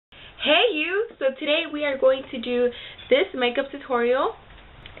Hey you! So today we are going to do this makeup tutorial.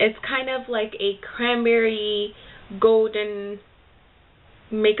 It's kind of like a cranberry golden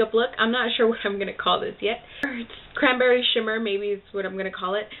makeup look. I'm not sure what I'm going to call this yet. It's cranberry shimmer, maybe is what I'm going to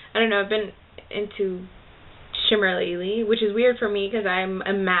call it. I don't know, I've been into shimmer lately, which is weird for me because I'm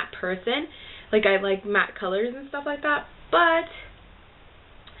a matte person. Like I like matte colors and stuff like that. But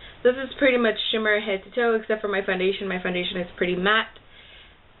this is pretty much shimmer head to toe except for my foundation. My foundation is pretty matte.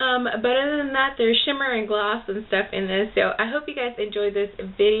 But other than that, there's shimmer and gloss and stuff in this. So I hope you guys enjoyed this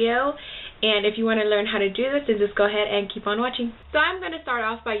video. And if you want to learn how to do this, then just go ahead and keep on watching. So I'm going to start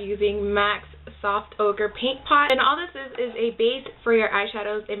off by using MAC's Soft Ochre Paint Pot. And all this is a base for your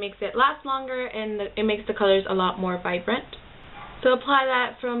eyeshadows. It makes it last longer and it makes the colors a lot more vibrant. So apply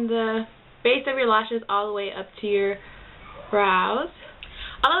that from the base of your lashes all the way up to your brows.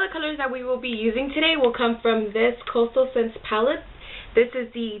 All of the colors that we will be using today will come from this Coastal Scents palette. This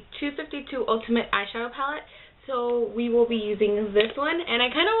is the 252 Ultimate Eyeshadow Palette, so we will be using this one. And I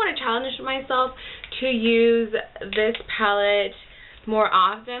kind of want to challenge myself to use this palette more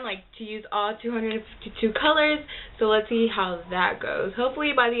often, like to use all 252 colors. So let's see how that goes.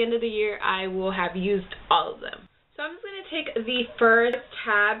 Hopefully by the end of the year I will have used all of them. So I'm just going to take the first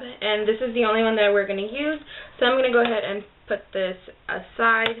tab, and this is the only one that we're going to use. So I'm going to go ahead and put this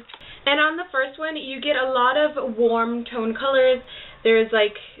aside. And on the first one, you get a lot of warm tone colors. There's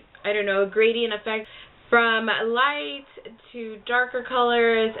like, I don't know, a gradient effect from light to darker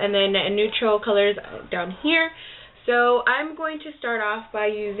colors and then neutral colors down here. So I'm going to start off by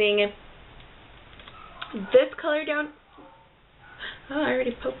using this color down. Oh, I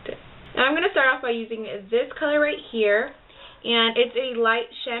already poked it. Now I'm going to start off by using this color right here, and it's a light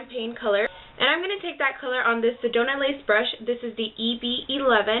champagne color. And I'm going to take that color on this Sedona Lace brush. This is the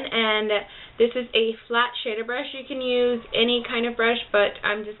EB11, and this is a flat shader brush. You can use any kind of brush, but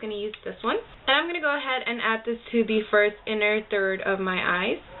I'm just going to use this one. And I'm going to go ahead and add this to the first inner third of my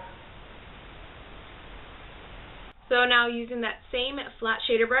eyes. So now using that same flat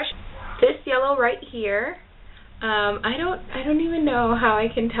shader brush, this yellow right here, I don't even know how I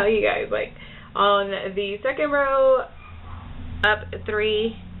can tell you guys, like on the second row, up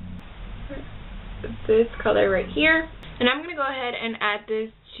 3, this color right here. And I'm going to go ahead and add this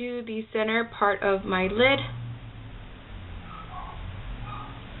to the center part of my lid.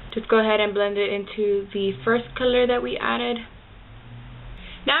 Just go ahead and blend it into the first color that we added.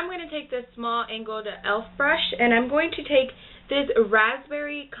 Now I'm going to take this small angled e.l.f. brush, and I'm going to take this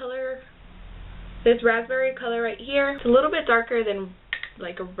raspberry color right here. It's a little bit darker than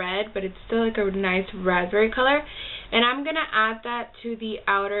like a red, but it's still like a nice raspberry color. And I'm going to add that to the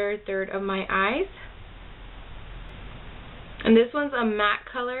outer third of my eyes. And this one's a matte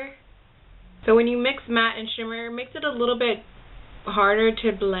color. So when you mix matte and shimmer, it makes it a little bit harder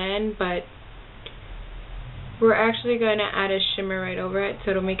to blend, but we're actually going to add a shimmer right over it,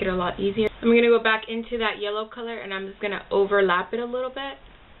 so it'll make it a lot easier. I'm going to go back into that yellow color, and I'm just going to overlap it a little bit.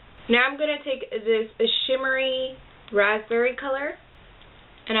 Now I'm going to take this shimmery raspberry color,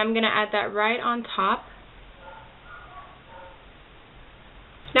 and I'm going to add that right on top.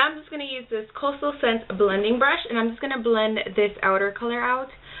 Now I'm just going to use this Coastal Scents blending brush, and I'm just going to blend this outer color out.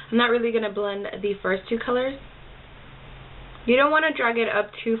 I'm not really going to blend the first two colors. You don't want to drag it up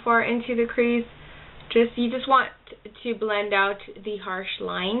too far into the crease. You just want to blend out the harsh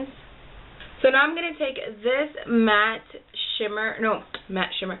lines. So now I'm going to take this matte shimmer.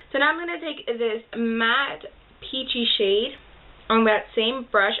 So now I'm going to take this matte peachy shade on that same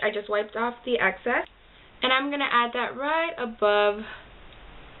brush. I just wiped off the excess. And I'm going to add that right above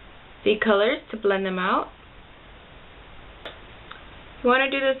the colors to blend them out. You want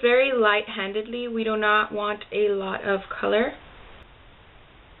to do this very light-handedly. We do not want a lot of color.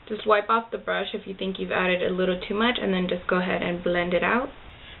 Just wipe off the brush if you think you've added a little too much, and then just go ahead and blend it out.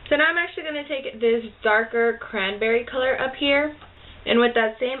 So now I'm actually going to take this darker cranberry color up here, and with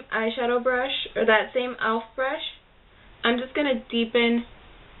that same eyeshadow brush, or that same e.l.f. brush, I'm just going to deepen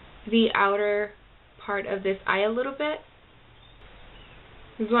the outer part of this eye a little bit.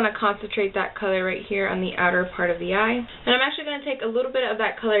 You just want to concentrate that color right here on the outer part of the eye. And I'm actually going to take a little bit of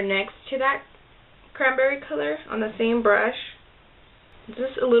that color next to that cranberry color on the same brush.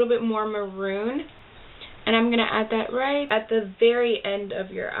 Just a little bit more maroon. And I'm going to add that right at the very end of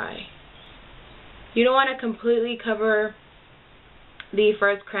your eye. You don't want to completely cover the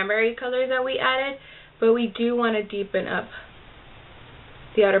first cranberry colors that we added, but we do want to deepen up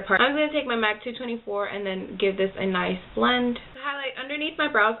the outer part. I'm going to take my MAC 224 and then give this a nice blend. To highlight underneath my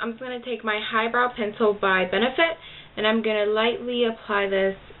brows, I'm just going to take my highbrow pencil by Benefit, and I'm going to lightly apply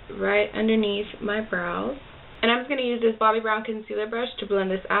this right underneath my brows. And I'm just going to use this Bobbi Brown concealer brush to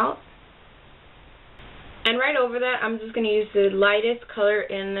blend this out. And right over that, I'm just going to use the lightest color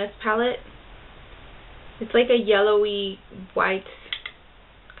in this palette. It's like a yellowy white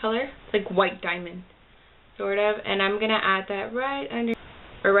color. It's like white diamond, sort of. And I'm going to add that right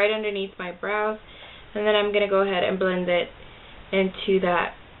underneath my brows. And then I'm going to go ahead and blend it into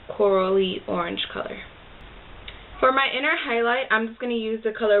that corally orange color. For my inner highlight, I'm just going to use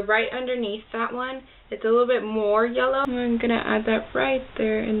the color right underneath that one. It's a little bit more yellow. I'm going to add that right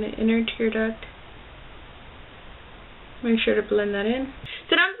there in the inner tear duct. Make sure to blend that in.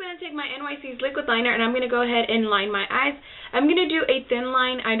 So now I'm going to take my NYC's liquid liner and I'm going to go ahead and line my eyes. I'm going to do a thin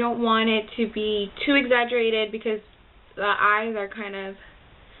line. I don't want it to be too exaggerated because the eyes are kind of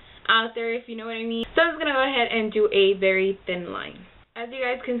out there, if you know what I mean. So I'm just going to go ahead and do a very thin line. As you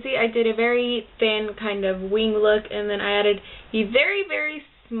guys can see, I did a very thin kind of wing look, and then I added a very, very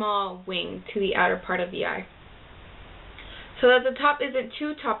small wing to the outer part of the eye. So that the top isn't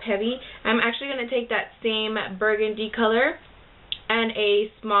too top heavy, I'm actually going to take that same burgundy color and a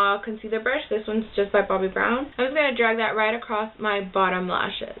small concealer brush. This one's just by Bobbi Brown. I'm just going to drag that right across my bottom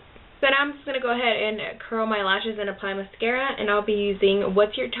lashes. Then I'm just going to go ahead and curl my lashes and apply mascara, and I'll be using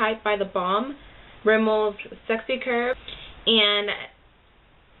What's Your Type by The Balm, Rimmel's Sexy Curve, and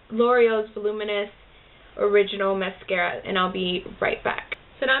L'Oreal's Voluminous Original Mascara, and I'll be right back.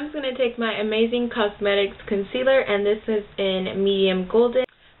 So now I'm just going to take my Amazing Cosmetics concealer, and this is in medium golden.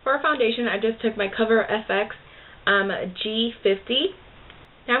 For foundation, I just took my Cover FX G50.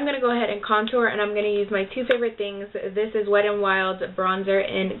 Now I'm going to go ahead and contour, and I'm going to use my two favorite things. This is Wet n Wild bronzer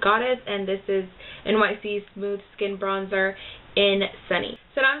in Goddess, and this is NYC Smooth Skin Bronzer in Sunny.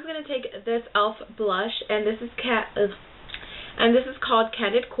 So now I'm going to take this e.l.f. blush, and this is called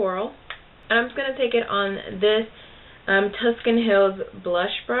Candid Coral, and I'm just going to take it on this Tuscan Hills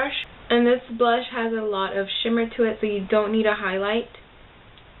blush brush. And this blush has a lot of shimmer to it, so you don't need a highlight.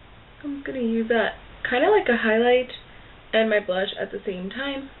 I'm just going to use that kind of like a highlight and my blush at the same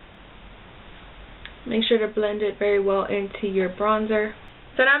time. Make sure to blend it very well into your bronzer.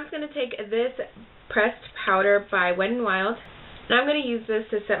 So now I'm just going to take this pressed powder by Wet n Wild, and I'm going to use this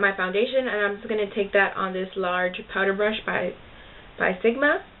to set my foundation, and I'm just going to take that on this large powder brush by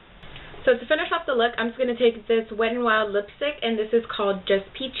Sigma. So to finish off the look, I'm just going to take this Wet n Wild lipstick, and this is called Just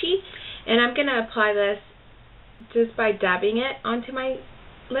Peachy, and I'm going to apply this just by dabbing it onto my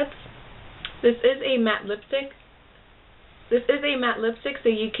lips. This is a matte lipstick. So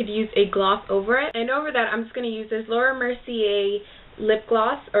you could use a gloss over it. And over that, I'm just going to use this Laura Mercier lip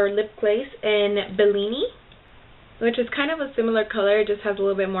gloss or lip glaze in Bellini, which is kind of a similar color, it just has a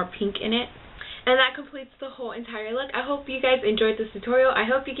little bit more pink in it. And that completes the whole entire look. I hope you guys enjoyed this tutorial. I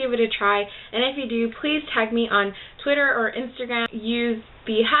hope you give it a try. And if you do, please tag me on Twitter or Instagram. Use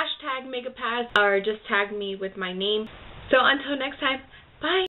the hashtag MakeupPass or just tag me with my name. So until next time, bye!